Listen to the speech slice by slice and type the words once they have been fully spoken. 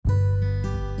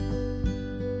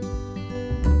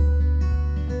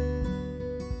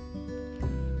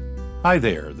Hi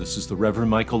there, this is the Reverend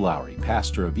Michael Lowry,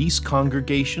 pastor of East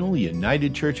Congregational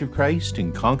United Church of Christ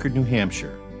in Concord, New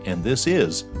Hampshire, and this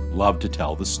is Love to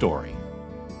Tell the Story.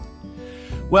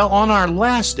 Well, on our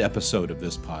last episode of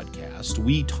this podcast,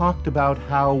 we talked about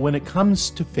how when it comes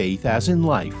to faith, as in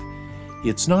life,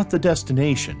 it's not the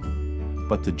destination,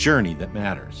 but the journey that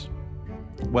matters.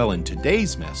 Well, in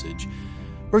today's message,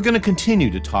 we're going to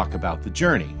continue to talk about the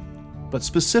journey, but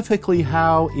specifically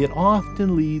how it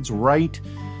often leads right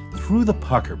through the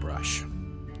pucker brush.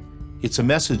 It's a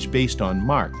message based on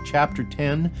Mark chapter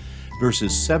 10,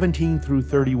 verses 17 through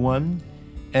 31,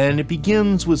 and it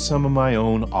begins with some of my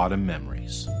own autumn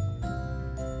memories.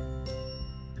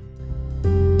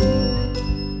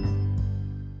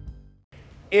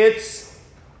 It's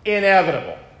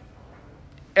inevitable.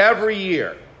 Every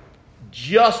year,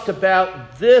 just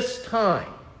about this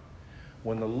time,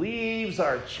 when the leaves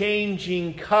are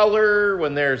changing color,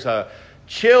 when there's a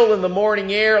chill in the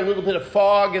morning air, a little bit of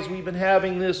fog as we've been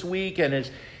having this week,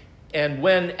 and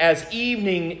when as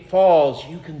evening falls,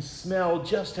 you can smell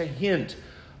just a hint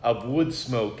of wood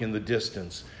smoke in the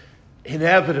distance.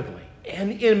 Inevitably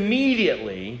and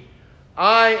immediately,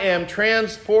 I am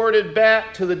transported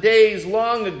back to the days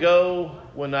long ago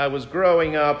when I was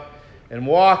growing up and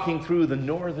walking through the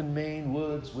northern Maine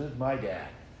woods with my dad.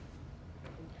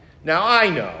 Now, I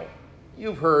know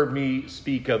you've heard me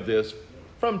speak of this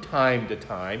from time to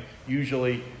time,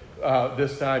 usually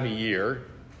this time of year.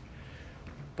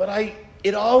 But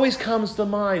it always comes to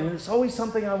mind, and it's always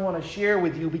something I want to share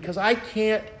with you because I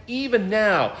can't even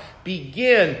now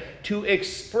begin to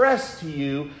express to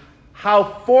you how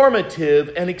formative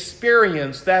an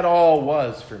experience that all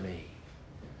was for me.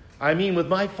 I mean, with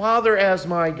my father as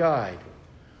my guide,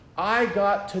 I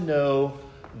got to know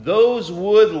those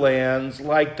woodlands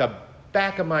like the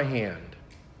back of my hand.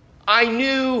 I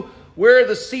knew where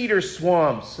the cedar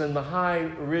swamps and the high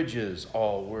ridges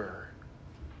all were.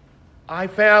 I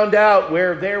found out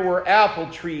where there were apple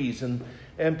trees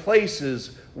and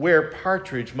places where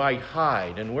partridge might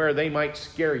hide and where they might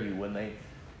scare you when they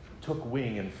took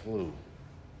wing and flew.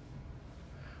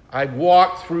 I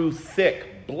walked through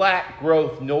thick,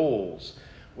 black-growth knolls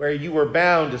where you were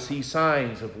bound to see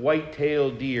signs of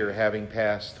white-tailed deer having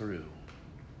passed through.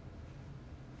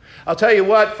 I'll tell you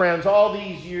what, friends, all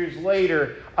these years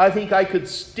later, I think I could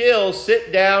still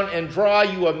sit down and draw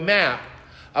you a map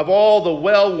of all the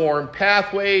well-worn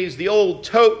pathways, the old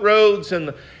tote roads,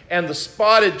 and the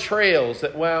spotted trails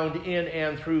that wound in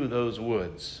and through those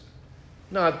woods.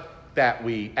 Not that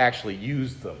we actually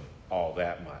used them all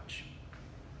that much.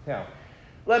 Now,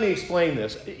 let me explain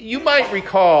this. You might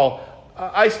recall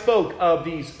I spoke of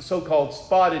these so-called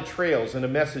spotted trails in a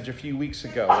message a few weeks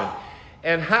ago,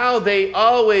 and how they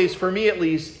always, for me at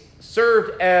least,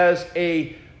 served as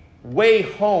a way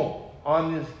home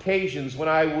on the occasions when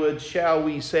I would, shall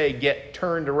we say, get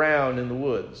turned around in the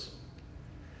woods.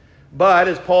 But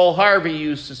as Paul Harvey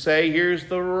used to say, here's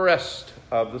the rest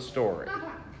of the story.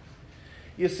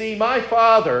 You see, my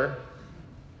father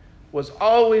was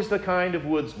always the kind of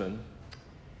woodsman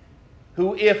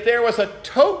who, if there was a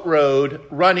tote road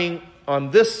running on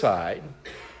this side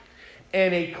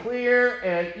and a clear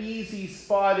and easy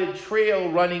spotted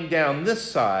trail running down this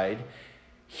side,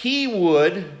 he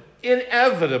would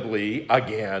inevitably,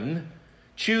 again,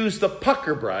 choose the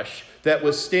pucker brush that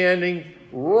was standing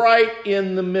right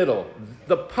in the middle.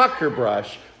 The pucker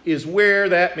brush is where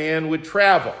that man would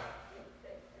travel.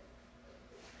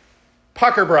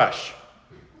 Pucker brush,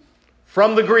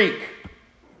 from the Greek.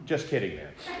 Just kidding, man.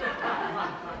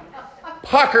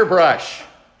 Pucker brush,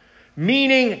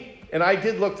 meaning, and I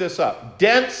did look this up,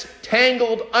 dense,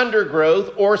 tangled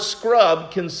undergrowth or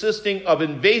scrub consisting of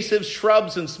invasive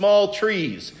shrubs and small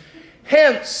trees.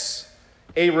 Hence,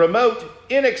 a remote,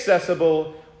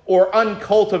 inaccessible, or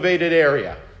uncultivated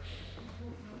area.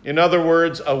 In other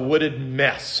words, a wooded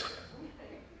mess.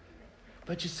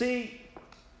 But you see,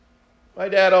 my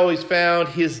dad always found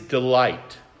his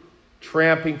delight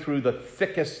tramping through the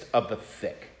thickest of the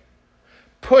thick,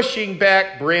 pushing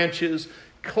back branches,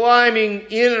 climbing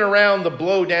in and around the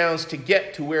blowdowns to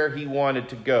get to where he wanted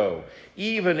to go,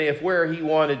 even if where he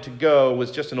wanted to go was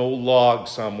just an old log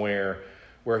somewhere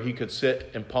where he could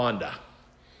sit and ponder,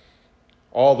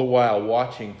 all the while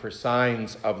watching for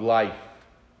signs of life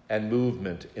and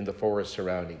movement in the forest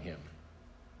surrounding him.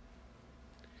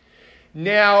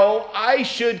 Now, I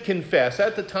should confess,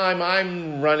 at the time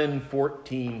I'm running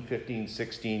 14, 15,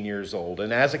 16 years old,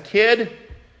 and as a kid,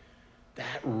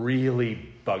 that really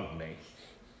bugged me.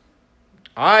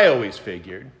 I always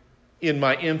figured, in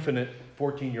my infinite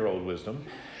 14-year-old wisdom,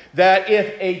 that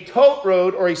if a tote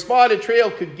road or a spotted trail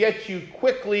could get you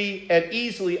quickly and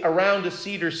easily around a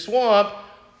cedar swamp,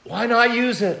 why not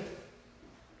use it?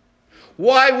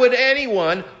 Why would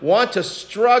anyone want to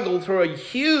struggle through a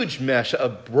huge mesh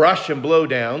of brush and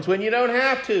blowdowns when you don't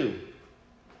have to?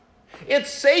 It's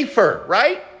safer,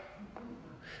 right?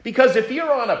 Because if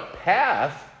you're on a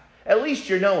path, at least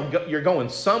you're going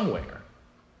somewhere.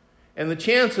 And the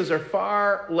chances are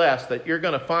far less that you're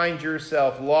going to find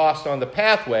yourself lost on the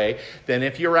pathway than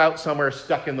if you're out somewhere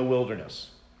stuck in the wilderness.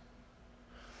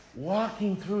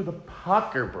 Walking through the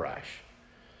pucker brush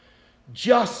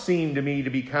just seemed to me to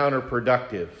be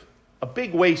counterproductive, a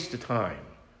big waste of time.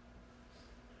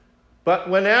 But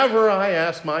whenever I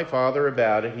asked my father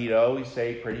about it, he'd always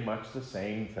say pretty much the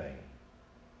same thing.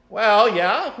 Well,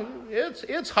 yeah,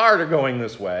 it's harder going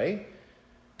this way.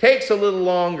 Takes a little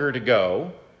longer to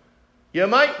go. You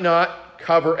might not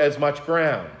cover as much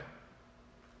ground.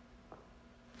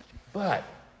 But,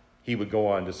 he would go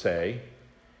on to say,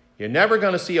 you're never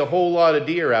going to see a whole lot of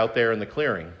deer out there in the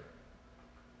clearing.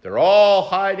 They're all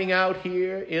hiding out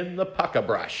here in the pucker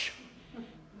brush.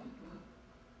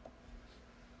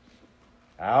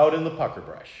 Out in the pucker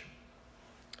brush.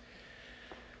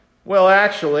 Well,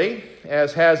 actually,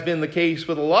 as has been the case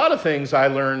with a lot of things I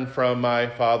learned from my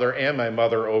father and my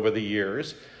mother over the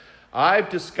years, I've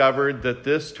discovered that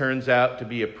this turns out to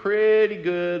be a pretty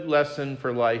good lesson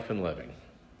for life and living.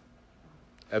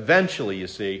 Eventually, you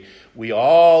see, we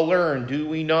all learn, do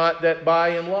we not, that by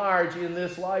and large in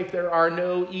this life there are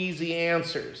no easy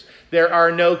answers. There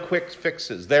are no quick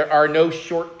fixes. There are no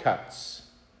shortcuts.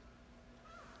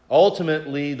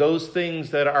 Ultimately, those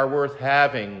things that are worth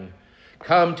having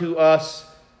come to us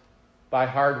by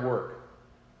hard work,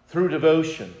 through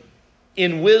devotion,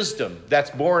 in wisdom that's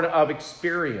born of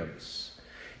experience,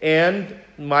 and,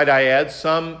 might I add,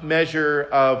 some measure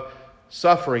of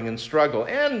suffering and struggle,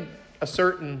 and a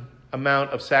certain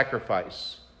amount of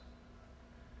sacrifice.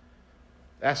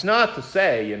 That's not to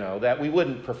say, that we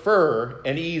wouldn't prefer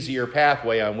an easier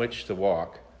pathway on which to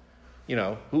walk.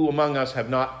 Who among us have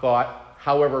not thought,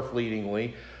 however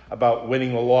fleetingly, about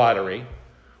winning the lottery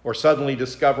or suddenly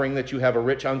discovering that you have a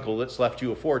rich uncle that's left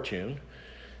you a fortune?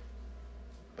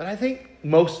 But I think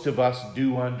most of us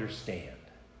do understand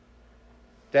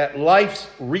that life's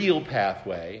real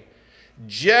pathway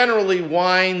generally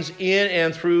winds in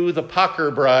and through the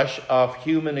pucker brush of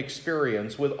human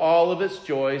experience with all of its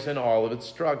joys and all of its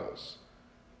struggles.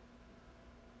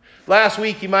 Last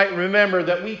week, you might remember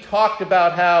that we talked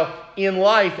about how in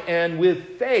life and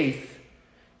with faith,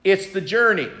 it's the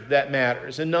journey that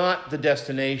matters and not the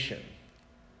destination.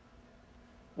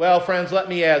 Well, friends, let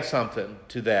me add something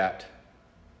to that.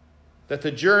 That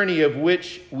the journey of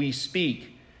which we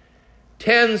speak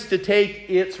tends to take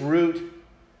its route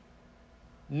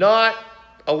not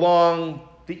along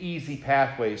the easy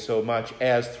pathway so much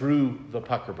as through the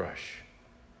pucker brush.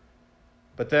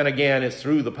 But then again, it's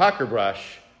through the pucker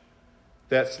brush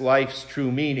that's life's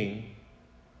true meaning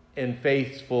and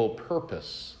faith's full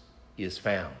purpose is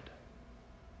found.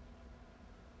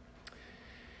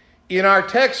 In our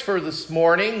text for this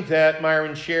morning that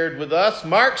Myron shared with us,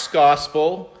 Mark's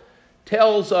gospel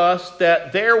tells us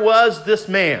that there was this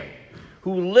man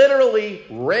who literally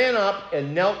ran up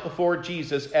and knelt before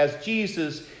Jesus as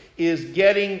Jesus is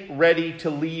getting ready to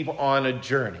leave on a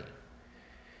journey.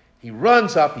 He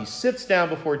runs up, he sits down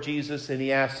before Jesus, and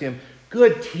he asks him,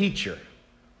 "Good teacher,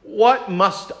 what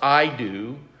must I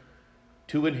do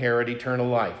to inherit eternal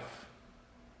life?"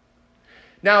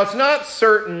 Now, it's not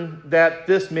certain that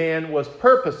this man was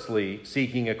purposely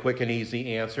seeking a quick and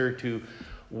easy answer to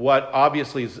what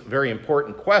obviously is a very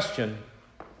important question.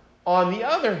 On the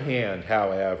other hand,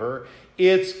 however,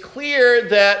 it's clear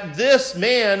that this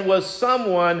man was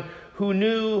someone who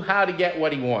knew how to get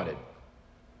what he wanted.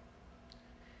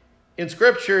 In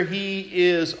Scripture, he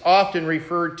is often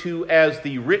referred to as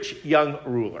the rich young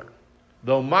ruler.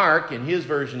 Though Mark, in his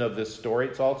version of this story,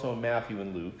 it's also in Matthew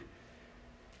and Luke,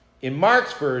 in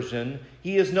Mark's version,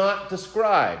 he is not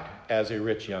described as a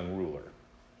rich young ruler.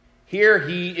 Here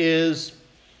he is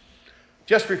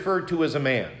just referred to as a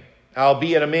man,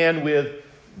 albeit a man with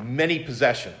many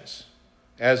possessions,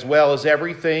 as well as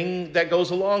everything that goes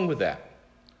along with that.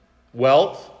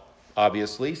 Wealth,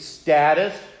 obviously.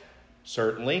 Status,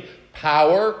 certainly.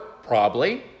 Power,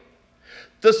 probably.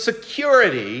 The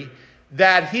security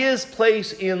that his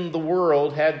place in the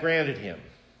world had granted him.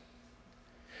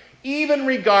 Even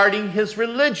regarding his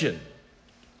religion,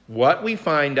 what we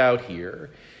find out here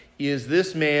is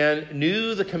this man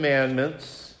knew the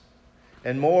commandments,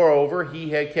 and moreover,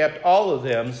 he had kept all of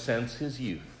them since his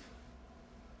youth.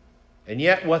 And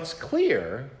yet what's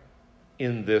clear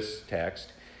in this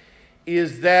text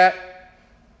is that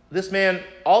this man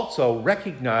also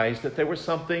recognized that there was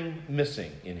something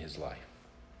missing in his life.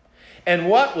 And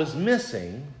what was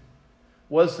missing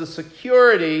was the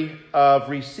security of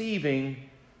receiving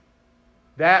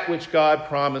that which God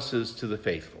promises to the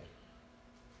faithful.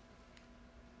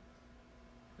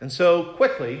 And so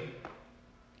quickly,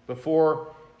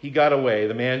 before he got away,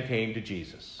 the man came to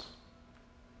Jesus.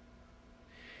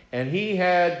 And he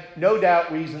had no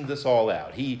doubt reasoned this all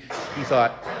out. He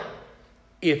thought,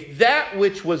 if that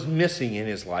which was missing in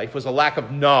his life was a lack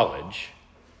of knowledge,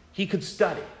 he could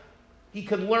study. He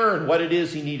could learn what it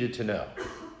is he needed to know.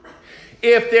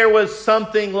 If there was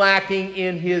something lacking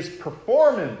in his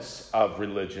performance of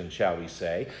religion, shall we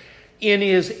say, in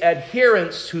his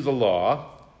adherence to the law,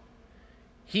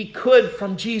 he could,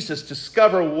 from Jesus,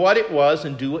 discover what it was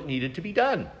and do what needed to be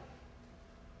done.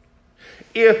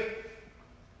 If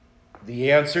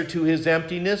the answer to his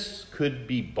emptiness could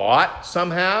be bought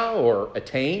somehow or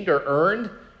attained or earned,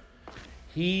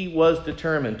 he was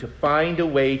determined to find a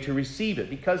way to receive it,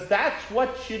 because that's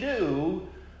what you do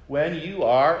when you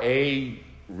are a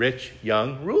rich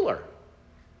young ruler.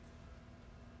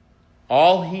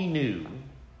 All he knew,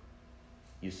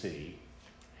 you see,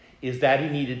 is that he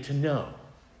needed to know.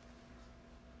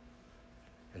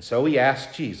 And so he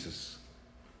asked Jesus,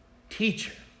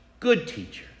 "Teacher, good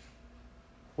teacher,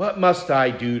 what must I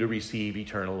do to receive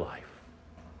eternal life?"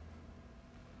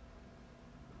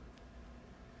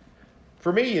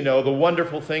 For me, the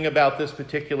wonderful thing about this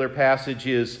particular passage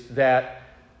is that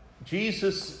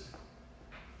Jesus,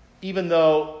 even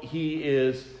though he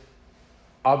is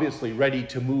obviously ready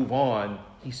to move on,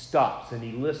 he stops and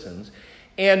he listens.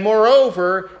 And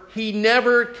moreover, he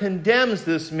never condemns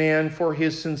this man for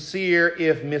his sincere,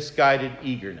 if misguided,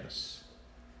 eagerness.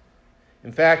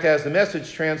 In fact, as the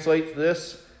Message translates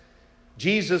this,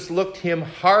 Jesus looked him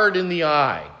hard in the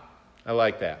eye. I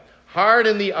like that. Hard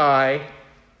in the eye,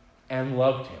 and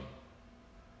loved him.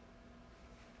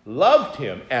 Loved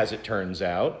him, as it turns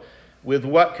out, with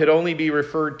what could only be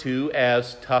referred to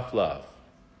as tough love.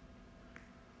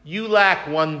 "You lack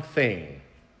one thing,"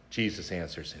 Jesus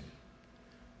answers him.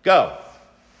 "Go,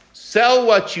 sell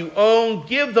what you own,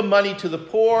 give the money to the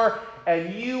poor,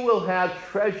 and you will have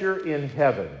treasure in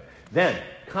heaven. Then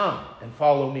come and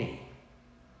follow me."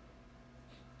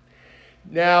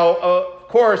 Now, of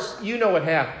course, you know what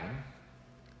happened.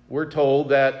 We're told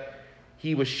that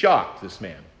he was shocked, this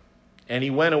man. And he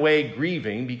went away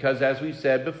grieving because, as we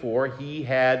said before, he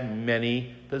had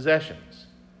many possessions.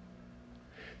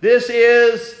 This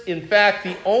is, in fact,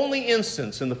 the only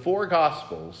instance in the four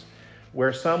Gospels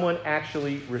where someone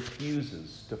actually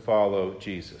refuses to follow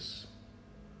Jesus.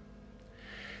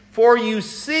 For you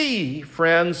see,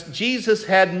 friends, Jesus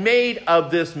had made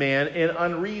of this man an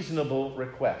unreasonable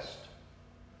request.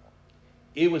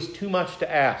 It was too much to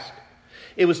ask.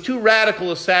 It was too radical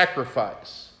a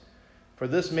sacrifice for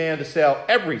this man to sell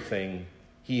everything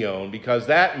he owned, because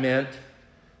that meant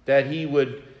that he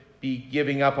would be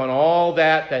giving up on all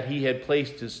that he had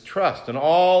placed his trust and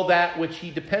all that which he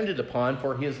depended upon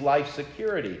for his life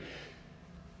security.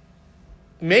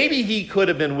 Maybe he could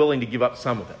have been willing to give up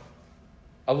some of it,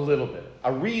 a little bit,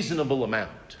 a reasonable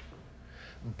amount,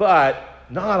 but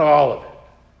not all of it.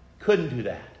 Couldn't do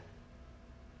that.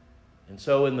 And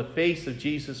so in the face of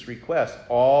Jesus' request,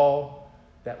 all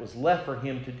that was left for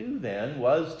him to do then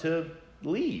was to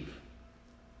leave.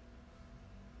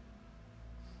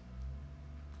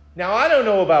 Now, I don't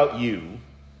know about you,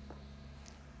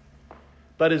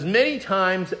 but as many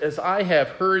times as I have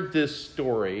heard this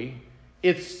story,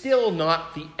 it's still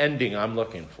not the ending I'm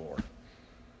looking for.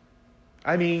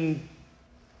 I mean,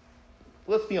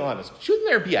 let's be honest. Shouldn't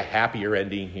there be a happier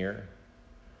ending here?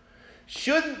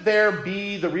 Shouldn't there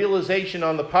be the realization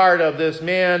on the part of this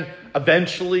man,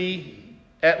 eventually,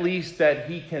 at least, that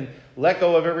he can let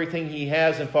go of everything he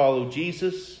has and follow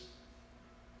Jesus?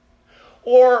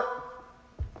 Or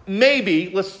maybe,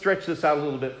 let's stretch this out a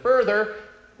little bit further,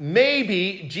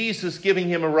 maybe Jesus giving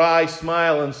him a wry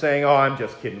smile and saying, "Oh, I'm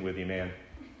just kidding with you, man.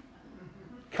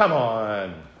 Come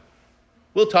on.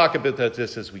 We'll talk about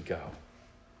this as we go."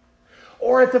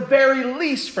 Or at the very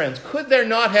least, friends, could there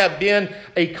not have been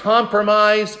a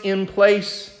compromise in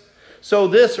place so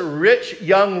this rich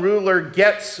young ruler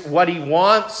gets what he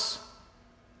wants?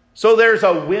 So there's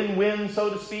a win-win, so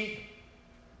to speak?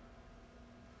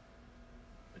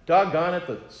 But doggone it,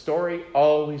 the story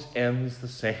always ends the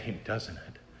same, doesn't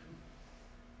it?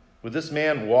 With this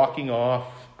man walking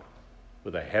off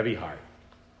with a heavy heart.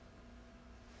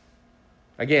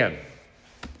 Again,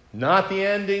 not the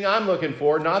ending I'm looking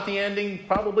for, not the ending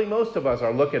probably most of us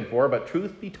are looking for, but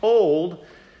truth be told,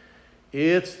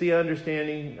 it's the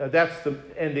understanding, that's the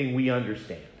ending we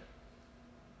understand.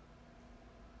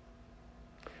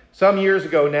 Some years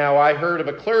ago now, I heard of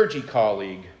a clergy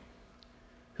colleague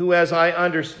who, as I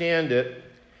understand it,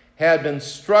 had been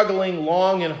struggling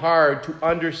long and hard to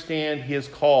understand his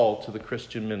call to the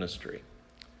Christian ministry.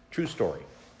 True story.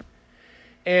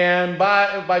 And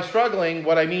by struggling,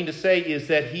 what I mean to say is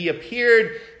that he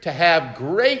appeared to have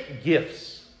great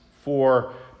gifts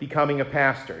for becoming a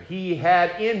pastor. He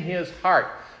had in his heart,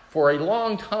 for a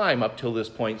long time up till this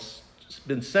point,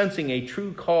 been sensing a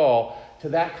true call to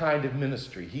that kind of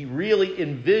ministry. He really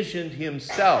envisioned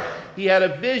himself. He had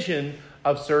a vision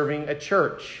of serving a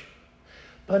church.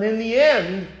 But in the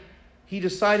end, he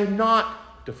decided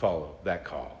not to follow that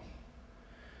call,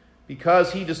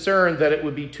 because he discerned that it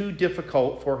would be too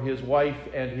difficult for his wife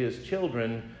and his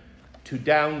children to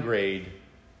downgrade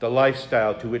the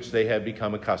lifestyle to which they had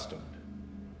become accustomed.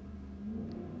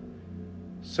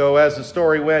 So as the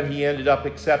story went, he ended up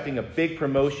accepting a big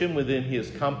promotion within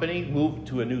his company, moved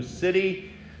to a new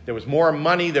city. There was more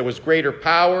money, there was greater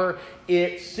power.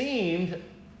 It seemed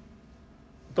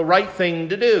the right thing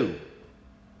to do.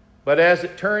 But as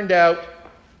it turned out,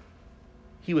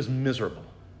 he was miserable,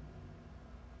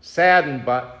 saddened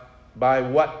by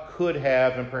what could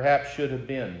have and perhaps should have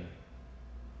been,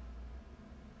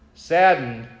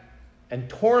 saddened and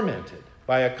tormented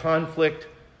by a conflict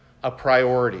of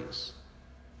priorities,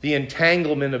 the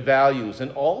entanglement of values,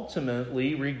 and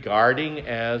ultimately regarding,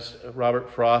 as Robert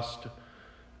Frost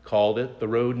called it, the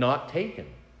road not taken.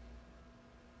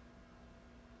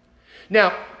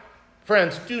 Now,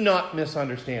 friends, do not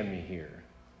misunderstand me here.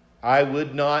 I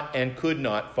would not and could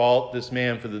not fault this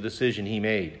man for the decision he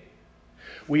made.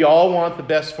 We all want the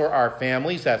best for our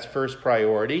families. That's first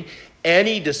priority.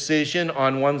 Any decision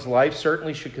on one's life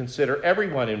certainly should consider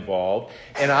everyone involved.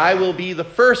 And I will be the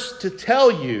first to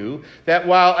tell you that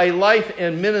while a life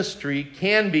in ministry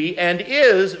can be and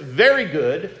is very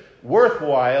good,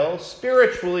 worthwhile,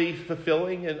 spiritually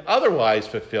fulfilling, and otherwise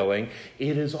fulfilling,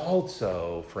 it is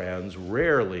also, friends,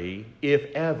 rarely, if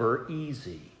ever,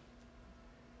 easy.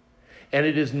 And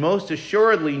it is most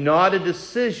assuredly not a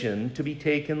decision to be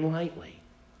taken lightly.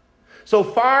 So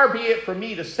far be it from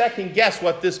me to second guess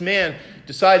what this man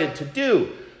decided to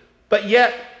do. But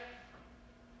yet,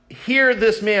 here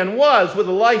this man was, with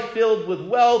a life filled with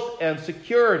wealth and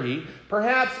security,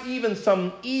 perhaps even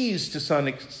some ease to some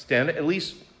extent, at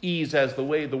least ease as the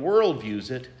way the world views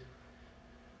it,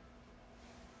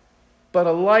 but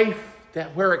a life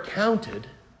that, where it counted,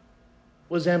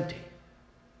 was empty.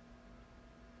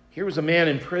 Here was a man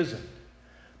imprisoned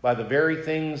by the very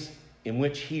things in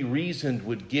which he reasoned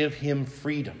would give him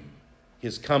freedom,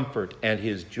 his comfort, and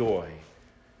his joy.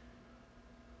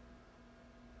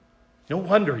 No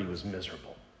wonder he was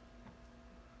miserable.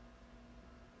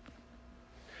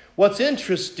 What's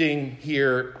interesting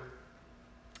here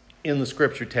in the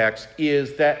scripture text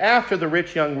is that after the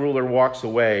rich young ruler walks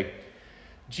away,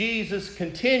 Jesus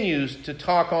continues to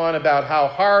talk on about how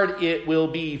hard it will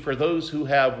be for those who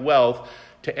have wealth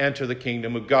to enter the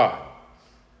kingdom of God.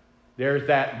 There's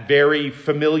that very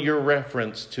familiar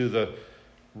reference to the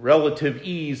relative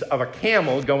ease of a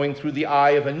camel going through the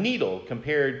eye of a needle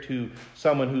compared to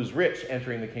someone who's rich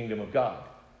entering the kingdom of God.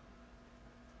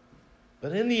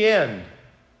 But in the end,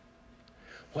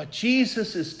 what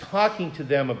Jesus is talking to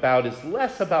them about is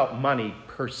less about money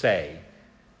per se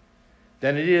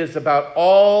than it is about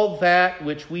all that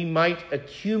which we might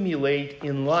accumulate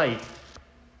in life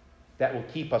that will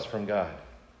keep us from God.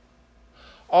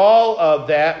 All of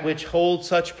that which holds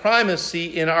such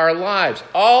primacy in our lives.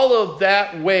 All of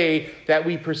that way that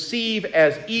we perceive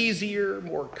as easier,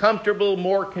 more comfortable,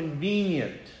 more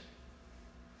convenient.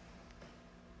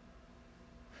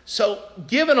 So,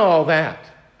 given all that,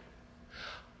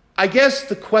 I guess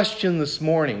the question this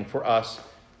morning for us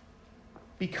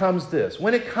becomes this.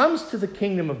 When it comes to the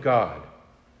kingdom of God,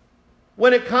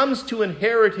 when it comes to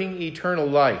inheriting eternal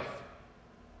life,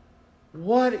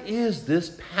 what is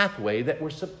this pathway that we're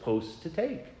supposed to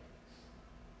take?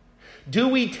 Do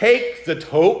we take the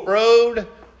tote road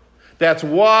that's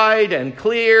wide and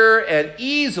clear and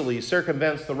easily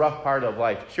circumvents the rough part of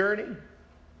life's journey?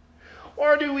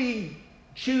 Or do we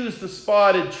choose the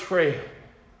spotted trail,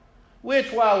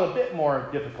 which, while a bit more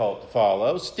difficult to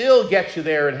follow, still gets you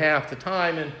there in half the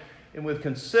time and with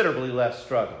considerably less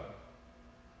struggle?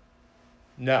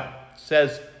 No.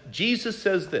 Jesus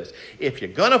says this: if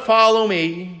you're going to follow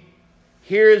me,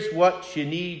 here's what you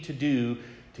need to do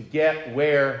to get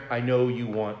where I know you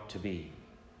want to be.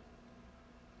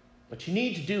 What you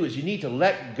need to do is you need to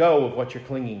let go of what you're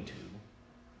clinging to.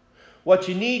 What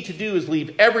you need to do is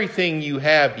leave everything you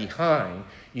have behind.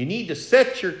 You need to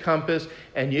set your compass,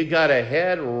 and you got to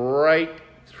head right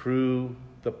through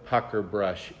the pucker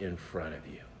brush in front of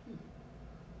you.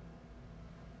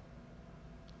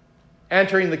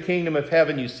 Entering the kingdom of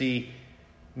heaven, you see,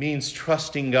 means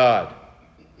trusting God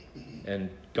and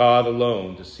God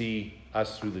alone to see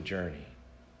us through the journey.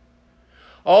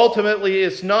 Ultimately,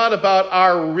 it's not about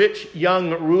our rich, young,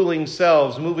 ruling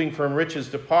selves moving from riches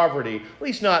to poverty, at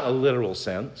least not in a literal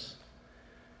sense.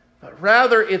 But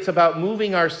rather, it's about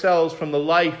moving ourselves from the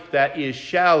life that is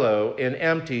shallow and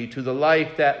empty to the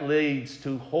life that leads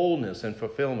to wholeness and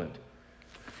fulfillment.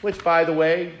 Which, by the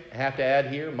way, I have to add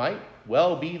here, might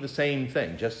well be the same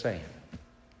thing, just saying.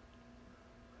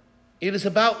 It is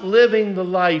about living the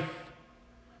life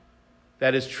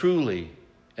that is truly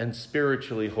and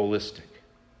spiritually holistic,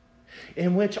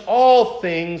 in which all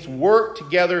things work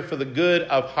together for the good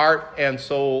of heart and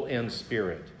soul and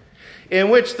spirit, in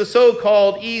which the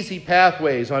so-called easy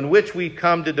pathways on which we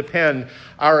come to depend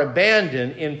are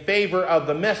abandoned in favor of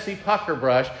the messy pucker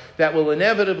brush that will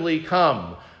inevitably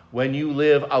come when you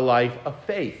live a life of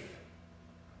faith.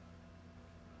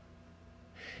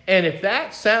 And if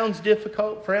that sounds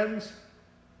difficult, friends,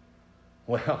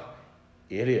 well,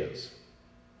 it is.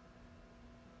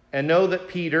 And know that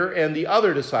Peter and the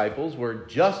other disciples were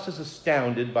just as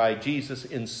astounded by Jesus'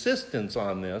 insistence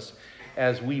on this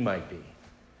as we might be.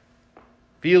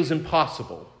 Feels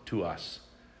impossible to us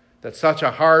that such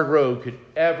a hard road could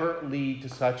ever lead to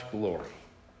such glory.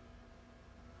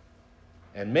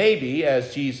 And maybe,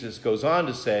 as Jesus goes on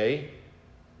to say,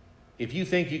 if you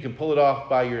think you can pull it off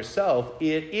by yourself,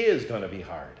 it is going to be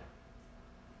hard.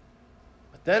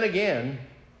 But then again,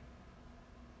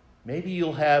 maybe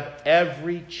you'll have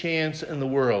every chance in the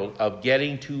world of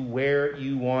getting to where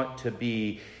you want to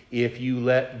be if you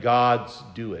let God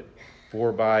do it.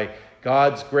 For by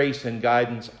God's grace and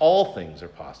guidance, all things are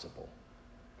possible.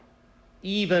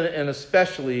 Even and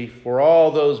especially for all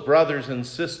those brothers and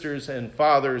sisters and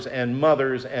fathers and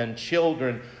mothers and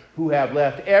children who have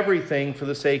left everything for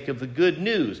the sake of the good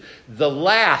news. The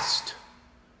last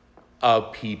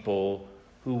of people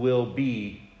who will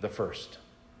be the first.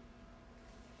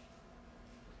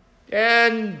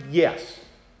 And yes,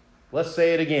 let's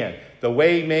say it again. The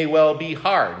way may well be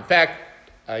hard. In fact,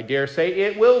 I dare say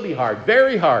it will be hard,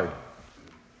 very hard.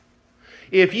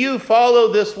 If you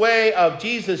follow this way of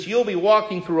Jesus, you'll be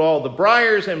walking through all the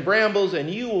briars and brambles, and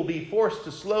you will be forced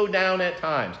to slow down at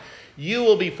times. You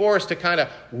will be forced to kind of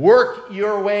work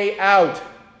your way out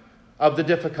of the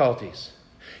difficulties.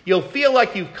 You'll feel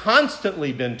like you've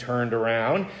constantly been turned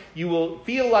around. You will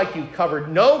feel like you've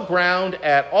covered no ground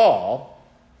at all.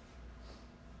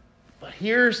 But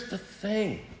here's the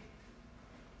thing.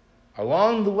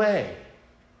 Along the way,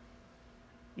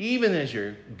 even as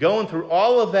you're going through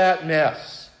all of that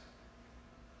mess,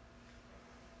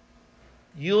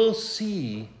 you'll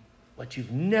see what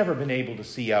you've never been able to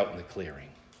see out in the clearing.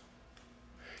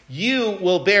 You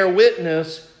will bear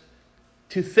witness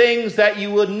to things that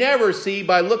you would never see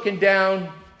by looking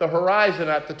down the horizon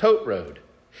at the tote road.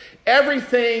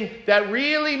 Everything that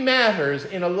really matters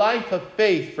in a life of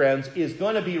faith, friends, is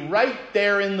going to be right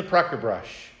there in the pucker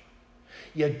brush.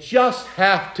 You just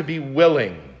have to be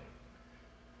willing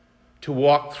to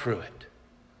walk through it.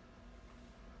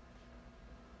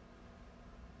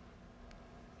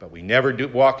 But we never do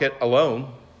walk it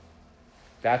alone.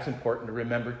 That's important to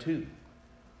remember too.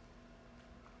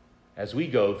 As we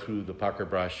go through the pucker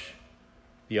brush,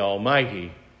 the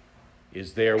Almighty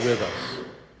is there with us,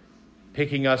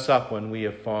 picking us up when we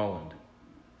have fallen,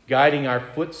 guiding our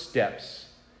footsteps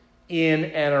in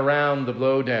and around the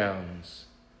blowdowns,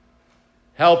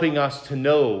 helping us to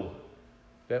know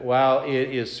that while it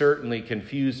is certainly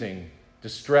confusing,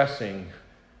 distressing,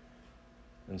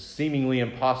 and seemingly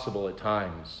impossible at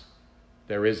times,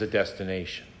 there is a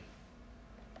destination.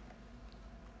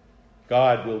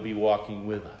 God will be walking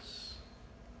with us.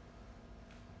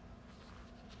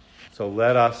 So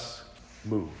let us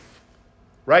move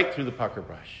right through the pucker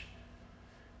brush.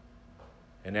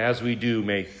 And as we do,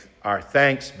 may our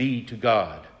thanks be to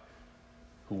God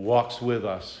who walks with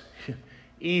us,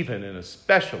 even and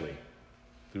especially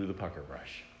through the pucker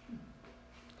brush.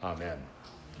 Amen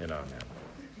and amen.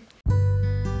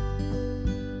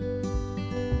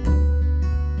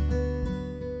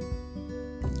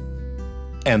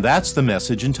 And that's the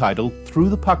message entitled Through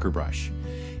the Pucker Brush.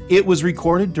 It was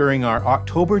recorded during our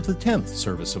October the 10th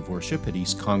service of worship at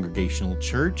East Congregational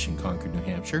Church in Concord, New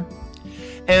Hampshire.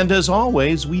 And as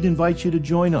always, we'd invite you to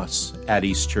join us at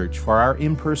East Church for our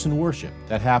in-person worship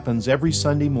that happens every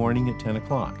Sunday morning at 10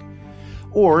 o'clock.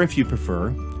 Or, if you prefer,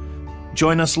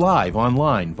 join us live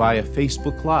online via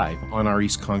Facebook Live on our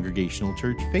East Congregational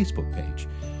Church Facebook page.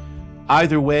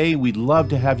 Either way, we'd love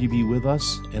to have you be with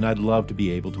us, and I'd love to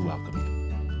be able to welcome you.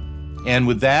 And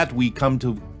with that, we come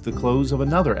to the close of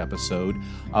another episode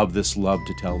of this Love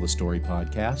to Tell the Story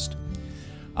podcast.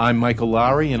 I'm Michael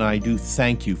Lowry, and I do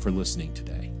thank you for listening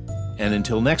today. And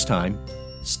until next time,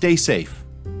 stay safe,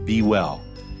 be well,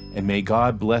 and may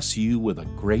God bless you with a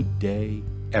great day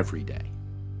every day.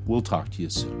 We'll talk to you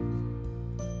soon.